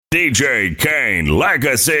DJ Kane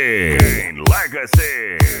Legacy.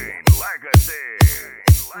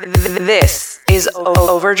 This is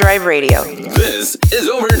Overdrive Radio. This is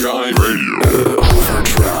Overdrive Radio.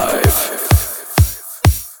 Overdrive.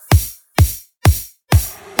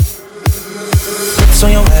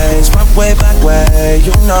 On your ways, front way, back way. You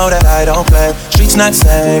know that I don't play. Streets not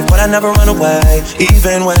safe, but I never run away,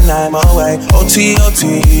 even when I'm away. OT,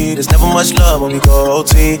 OT, there's never much love when we go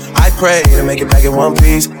OT. I pray to make it back in one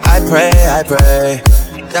piece. I pray.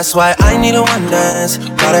 That's why I need a one dance.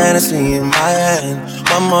 Got a Hennessy in my hand.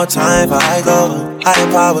 One more time before I go. Higher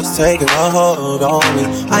powers taking a hold on me.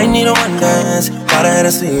 I need a one dance. Got a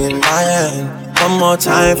Hennessy in my hand. One more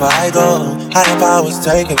time before I go. Higher powers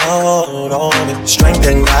taking a hold on me. Strength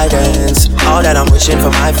and guidance, all that I'm wishing for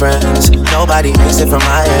my friends. Nobody makes it from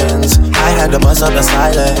my ends. I had to bust up the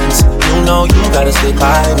silence. You know you gotta stick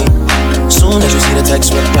by me. Soon as you see the text,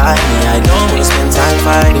 reply me. I don't wanna spend time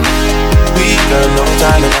fighting. We got no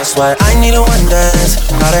time, and that's why I need a one dance.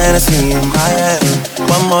 Got a Hennessy in my hand.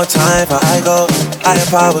 One more time before I go. Higher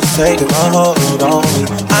powers taking a hold on me.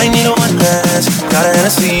 I need a one dance. Got a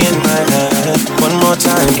Hennessy in my hand. One more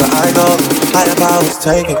time before I go. Higher powers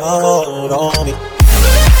taking a hold on me.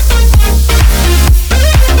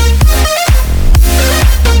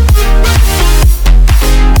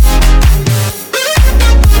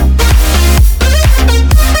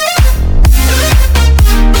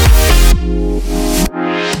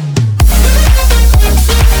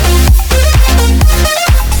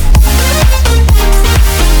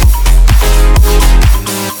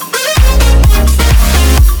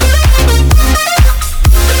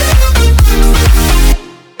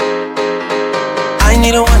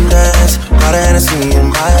 In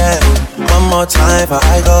my head, one more time before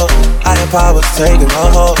I go. Higher powers taking a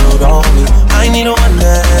hold on me. I need a one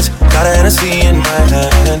dance. Got a Hennessy in my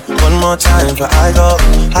hand. One more time before I go.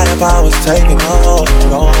 Higher powers taking a hold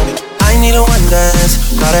on me. I need a one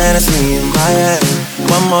dance. Got a Hennessy in my hand.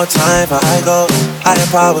 One more time before I go. Higher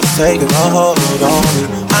powers taking a hold on me.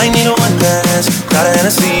 I need a one dance. Got a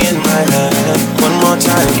Hennessy in my hand. One more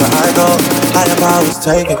time before I go. Higher powers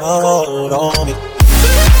taking a hold on me.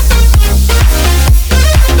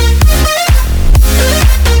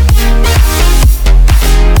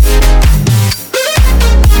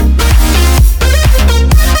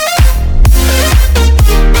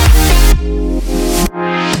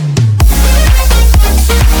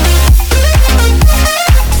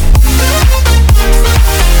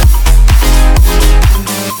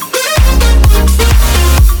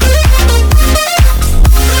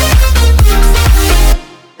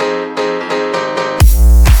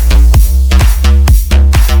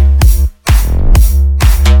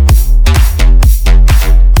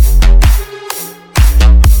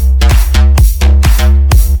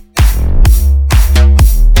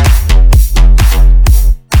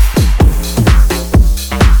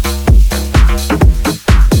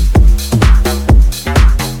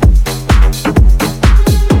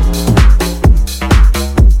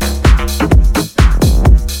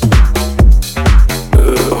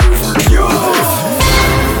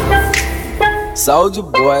 Soulja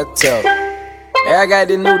Boy, tell me. Hey, I got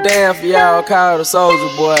this new dance for y'all called the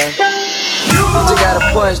Soulja Boy. You just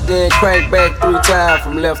gotta punch, then crank back 3 times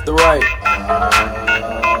from left to right.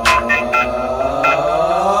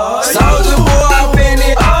 Soulja Boy, I been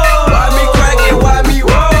it. Why me crank it? Why me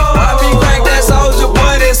roll? Why me crank that Soulja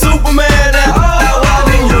Boy? That Superman? That why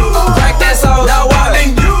me you crank that Soulja? Now why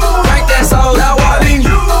me you crank that Soulja? Now why me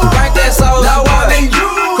you crank that Soulja? Now why me you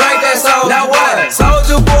crank that Soulja? Now what?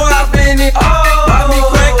 Soulja Boy, I been it. Why me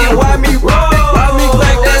crank it? Why me roll? Why me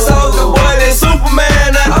crank that Soulja Boy? That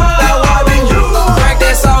Superman? Now why me you crank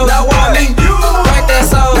that Soulja? Now why me you crank that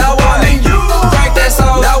Soulja? Now why me you crank that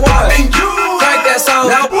Soulja? Now why me you crank that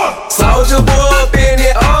Soulja? Now what? Soulja Boy up in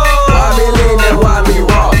it. Why me lean that? Why me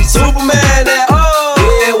rock? Superman that.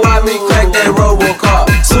 Yeah, why me crank that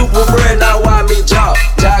Robocop? Super friend, now why me jock?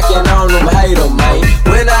 Jocking on them, hate them, man.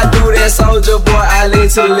 When I do that Soulja Boy, I lean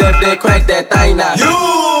to left and crank that thing now.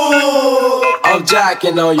 I'm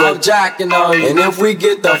jocking on you, I'm jocking on you. And if we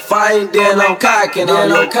get the fight, then I'm cocking on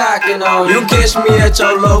you, I'm cocking on you. You catch me at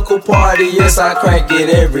your local party, yes, I crank it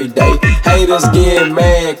every day. Haters get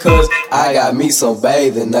mad, cause I got me some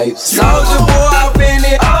bathing apes. Soulja Boy, I been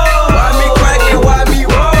it. Why me crank it, why me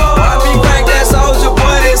roll? Why me crank that Soulja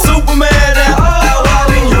Boy, that Superman? Now why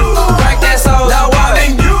me you crank that Soulja? Now why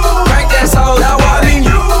me you crank that Soulja? Now why me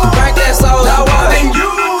you crank that Soulja? Now why me you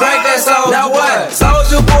crank that Soulja? Now what?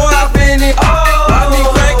 Soulja Boy, I been it. Why me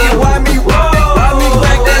crank it? Why me roll? Why me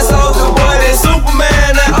crank that Soulja Boy, that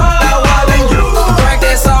Superman? Now why me you crank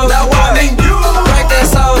that Soulja? Now why me you crank that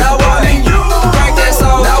Soulja? Now why me you crank that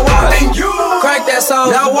Soulja? Now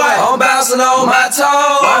bouncing on my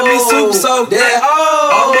toes. Why me super so that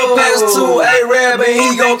I'ma pass to A-Rab and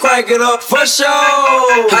he gon' crank it up for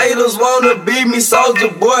sure. Haters wanna beat me, soldier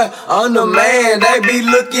boy, I'm the man. They be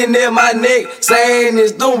looking at my neck, saying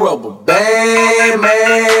it's the rubber band,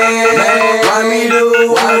 man. Why me do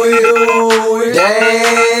it?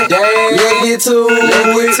 Damn, let's get to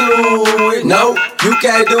it. No, you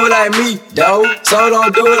can't do it like me, though. So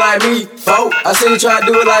don't do it like me, folk. I seen you try to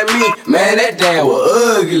do it like me, man. That damn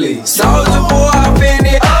was ugly. Soldier boy, I been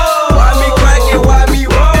it. Why me crank it? Why me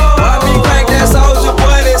roll? Why me crank that soldier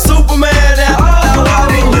boy? That Superman. That now why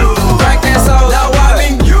me you crank that soldier? Now why me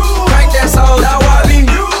you crank that soldier? Now why me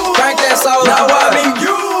you crank that soldier? Now why me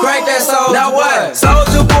you crank that soldier? Now what?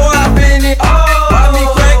 Soldier boy, I been it. Why me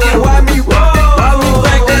crank it? Why me roll? Why me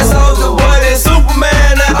crank that soldier boy? That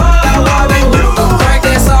Superman. That now why me you crank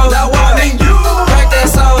that soldier? Now why me you crank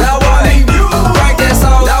that soldier? Now why me you crank that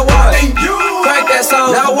soldier? Now why me you crank that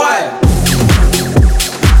soldier? Now what?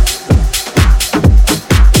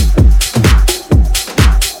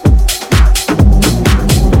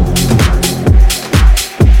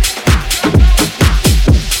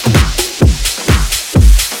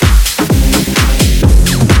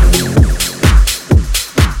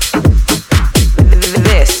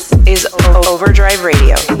 This is Overdrive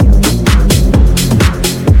Radio.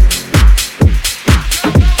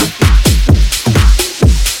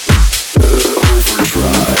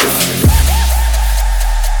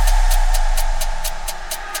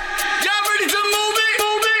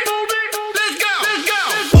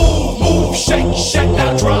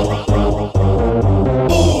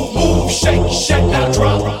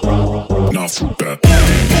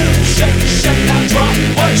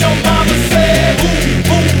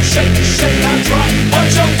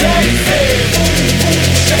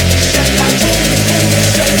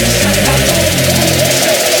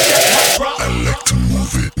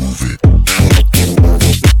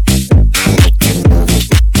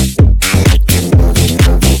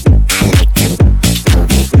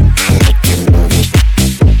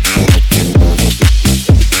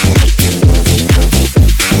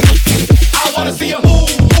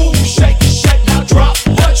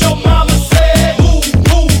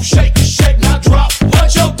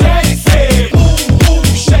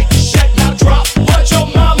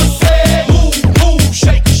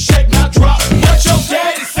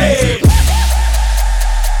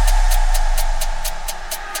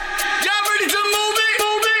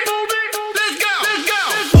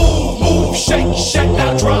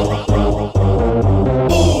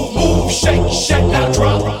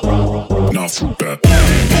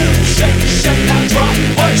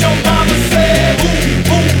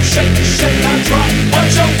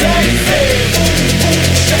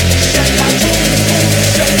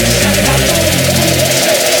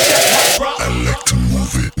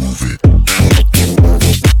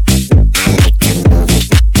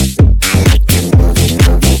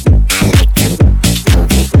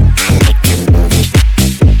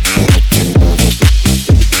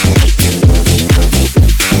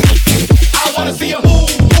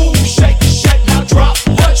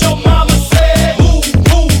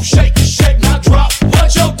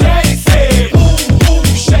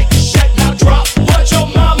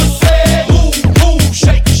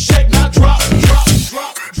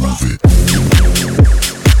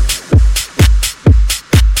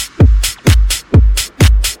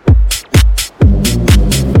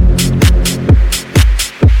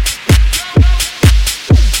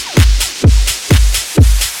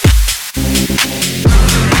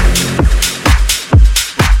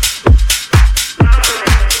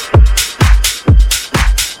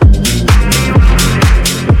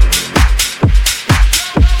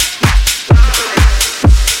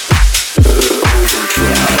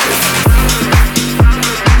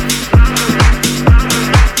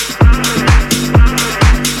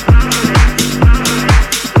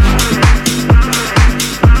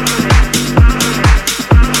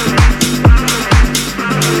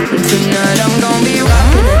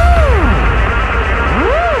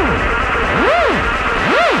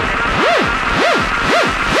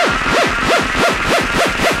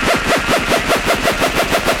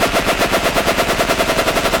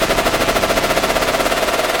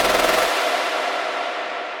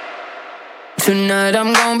 Tonight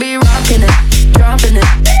I'm gonna be rocking it, dropping it.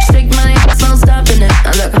 Shake my ass, no stopping it.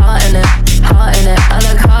 I look hot in it, hot in it. I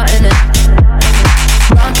look hot in it.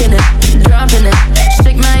 Rocking it, dropping it.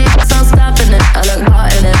 Shake my ass, no stopping it. I look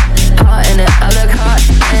hot in it, hot in it. I look hot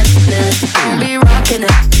in it. I'll be rocking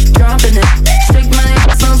it, dropping it. Shake my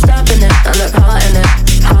ass, no stopping it. I look hot in it,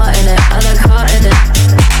 hot in it. I look hot in it.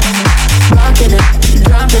 Rocking it,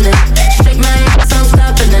 dropping it. Shake my ass, no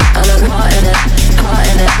stopping it. I look hot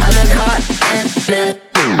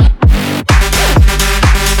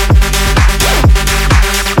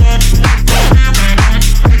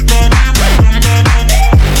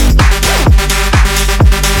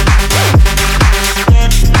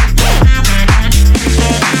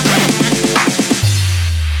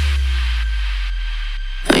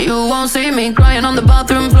on the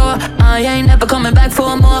bathroom floor. I ain't never coming back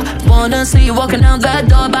for more. Wanna see you walking out that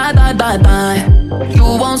door. Bye, bye, bye, bye. You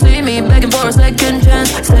won't see me begging for a second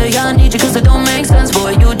chance. Say I need you cause it don't make sense.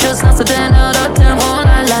 Boy, you just lost a 10 out of 10. Oh,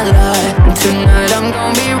 la, la, la. Tonight I'm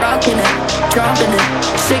gonna be rocking it, dropping it.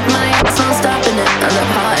 Shake my ass, I'm stopping it. I look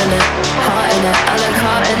hot in it, hot in it. I look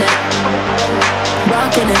hot in it.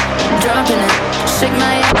 Rocking it, dropping it. Shake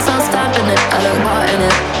my ass, I'm stopping it. I look hot in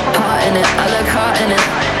it, hot in it. I look hot in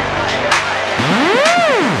it.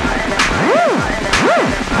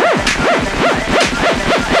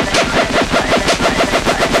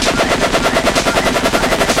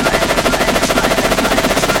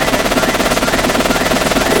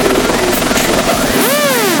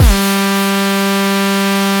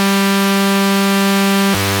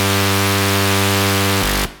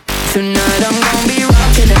 Tonight I'm gonna be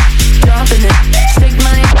rocking it, dropping it. Shake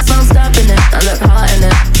my ass, I'm stopping it. I look hot in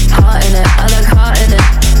it, hot in it. I look hot in it.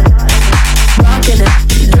 Rocking it,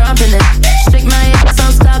 dropping it. Shake my ass,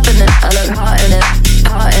 I'm stopping it. I look hot in it,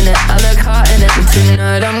 hot in it. I look hot in it.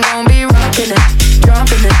 Tonight I'm gonna be rocking it,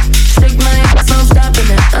 dropping it. Shake my ass, I'm stopping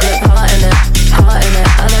it. I look hot in it, hot in it.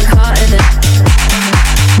 I look hot in it.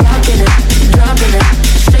 Rocking it, dropping it.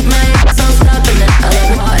 Shake my ass, I'm stopping it. I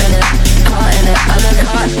look hot in it, hot in it. I look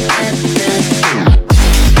hot in it.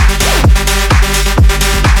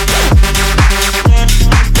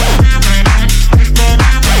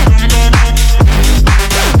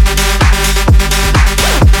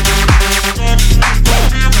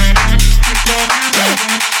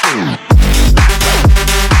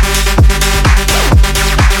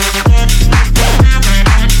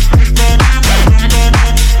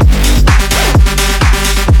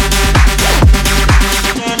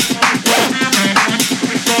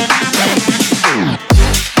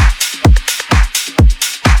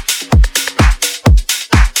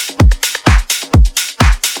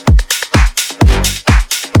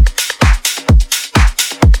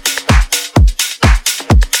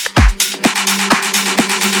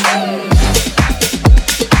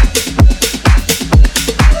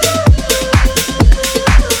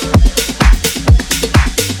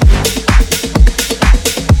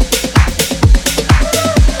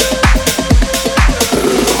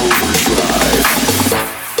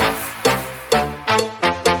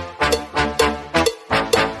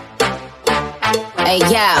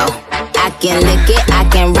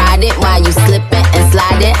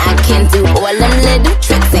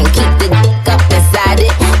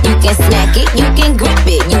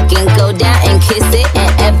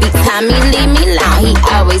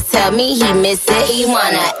 He miss it, he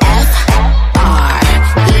wanna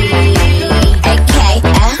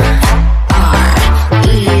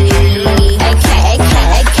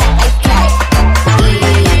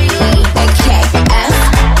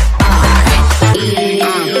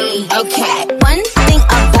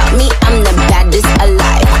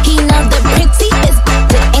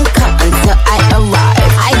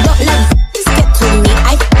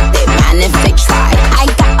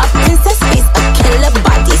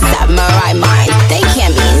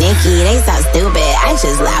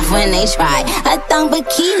try a thong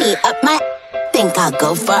bikini up my think I'll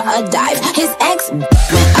go for a dive. His ex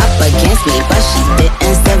went up against me, but she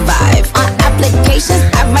didn't survive. On applications,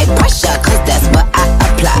 I write pressure, cause that's what I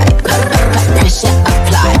apply. Pressure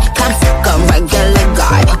apply. Can't fuck a regular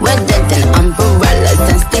guy. Wetter than umbrellas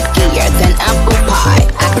and stickier than apple pie.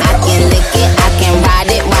 I can lick it, I can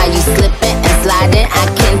ride it while you slipping and sliding. I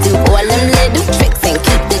can do all them little tricks and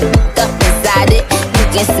keep the up inside it. You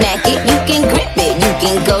can smack it, you can grip it, you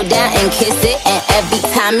can go down and kiss it. And every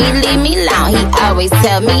time he leave me alone, he always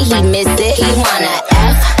tell me he miss it. He wanna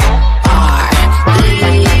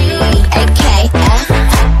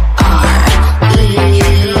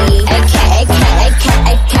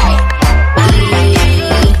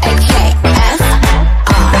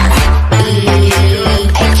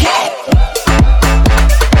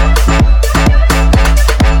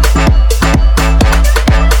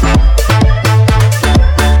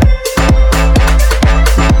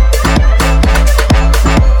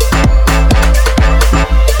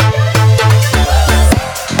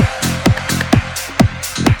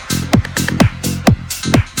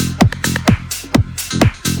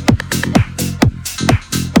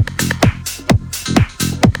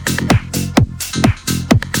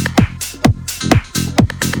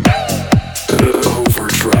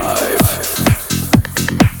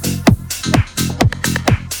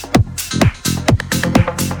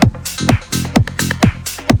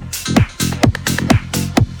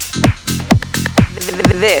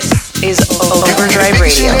This is Overdrive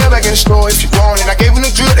Radio. Back in the store if you want it. I gave them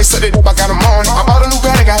the drill, they set it up, I got them on it. I bought a new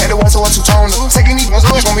bag, I had the one, so I'm two-toned. Taking these ones,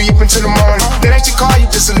 it's gonna be up until the morning. That ain't your car, you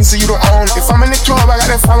just a lease, so you don't own it. If I'm in the club, I got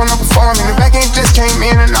that fire when I'm performing. The back end just came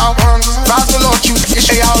in and out hungry. Vibes a little cute, it's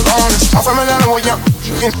shit, I was honest. I'm from Atlanta, where young.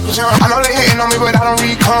 I know they hating on me, but I don't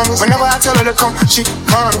read comments. Whenever I tell her to come, she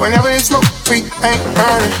comes. Whenever it's smoke, we ain't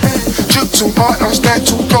burning. Trip too hard, don't stand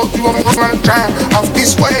too close. You want me to run a time off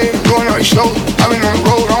this way, doing all these shows. I've been on the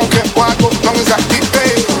road, I don't care where I go, as long as I get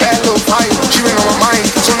paid. Bad little fight, she been on my mind.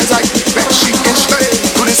 As soon as I get back, she can stay.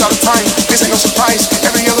 Do this all the time, this ain't no surprise.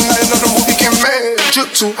 Every other night, another movie get made.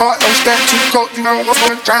 Trip too hard, don't stand too close. You know I'm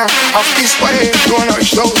run a time off this way, doing all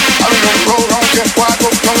these shows. I've been on the road, I don't care where I go,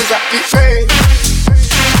 as long as I get paid.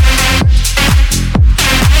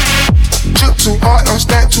 Too hard, don't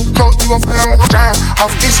stand too close. You gon' feel I'm down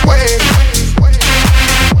off this way.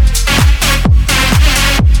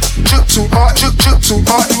 Trip too hard, trip too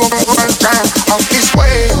hard. You gon' run down off this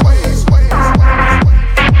way.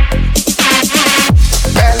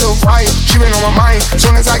 Bad little fire, she been on my mind.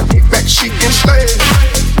 Soon as I get back, she can slay.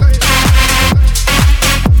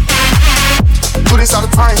 Do this all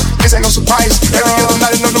the time, this ain't no surprise. Every other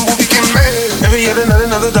night another movie get made. Every other night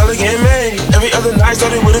another dollar get made. Every other night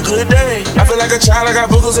started with a good day. I feel like a child, I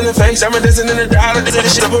got boogers in the face. I'm dancing in the dollar, this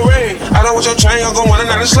shit a parade. I don't want your train, I'm gon' want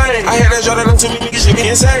another slave. I had that draw that up to me, make it shit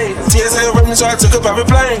be insane. TSA arrested me, so I took a private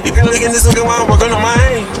plane. You can look in this nigga while I'm working on my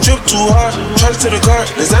aim. Trip too hard, charge to the car,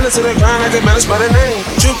 designer to the grind, I can better spell the name.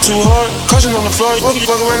 Trip too hard, caution on the floor, you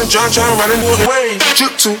fuck around the John, trying to run a new way.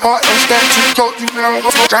 Trip too hard, don't stand too close, you know I'm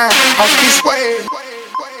gon' down off this way.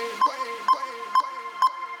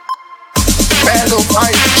 Bad little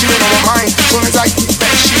fight, she been on my mind. Soon as I get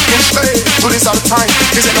back, she can stay. Do this all the time,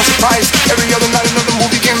 this ain't no surprise. Every other night another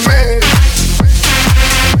movie get made.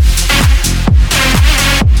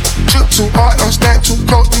 Trip too hard, don't stand too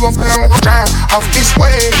close. You gon' feel I'm down off this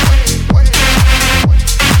way.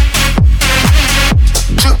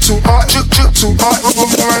 Trip too hard, trip too hard. You gon'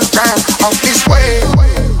 feel I'm down off this way.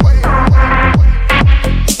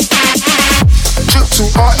 Trip too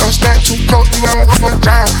hard, don't stand too close. You gon' run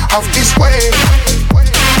down off this way.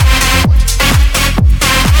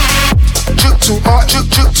 Trip too hard, trip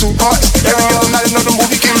too hard. Every other night another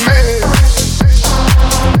movie get made.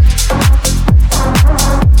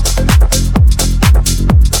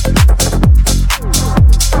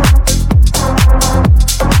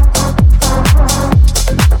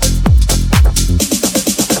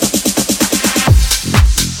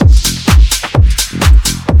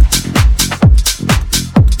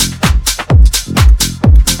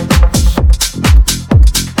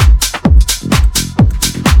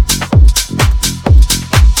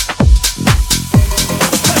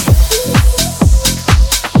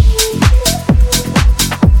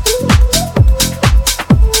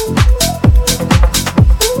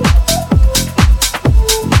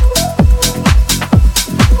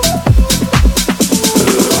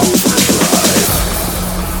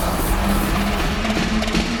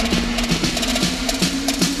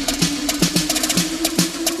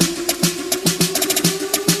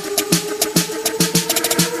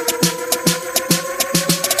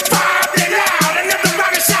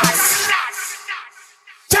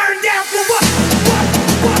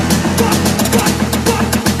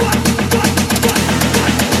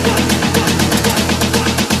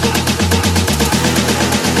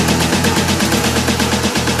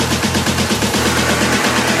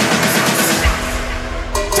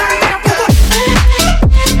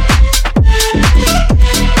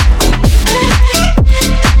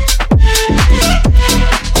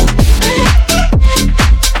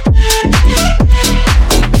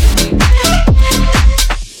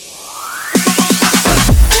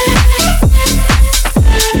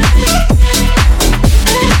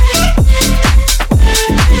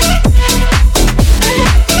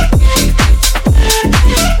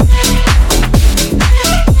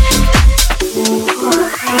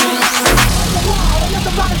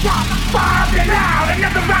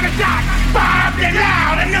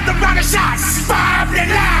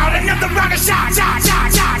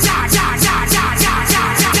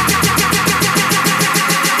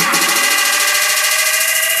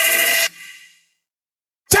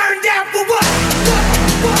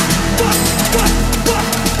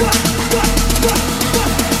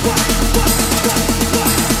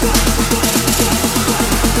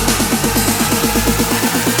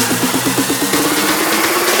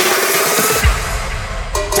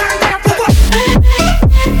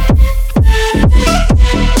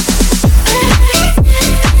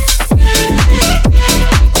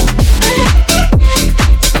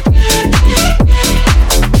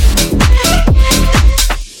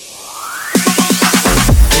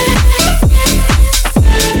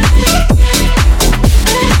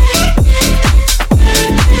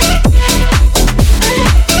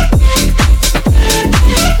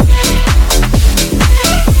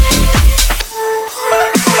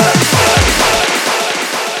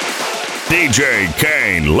 DJ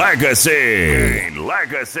Kane Legacy.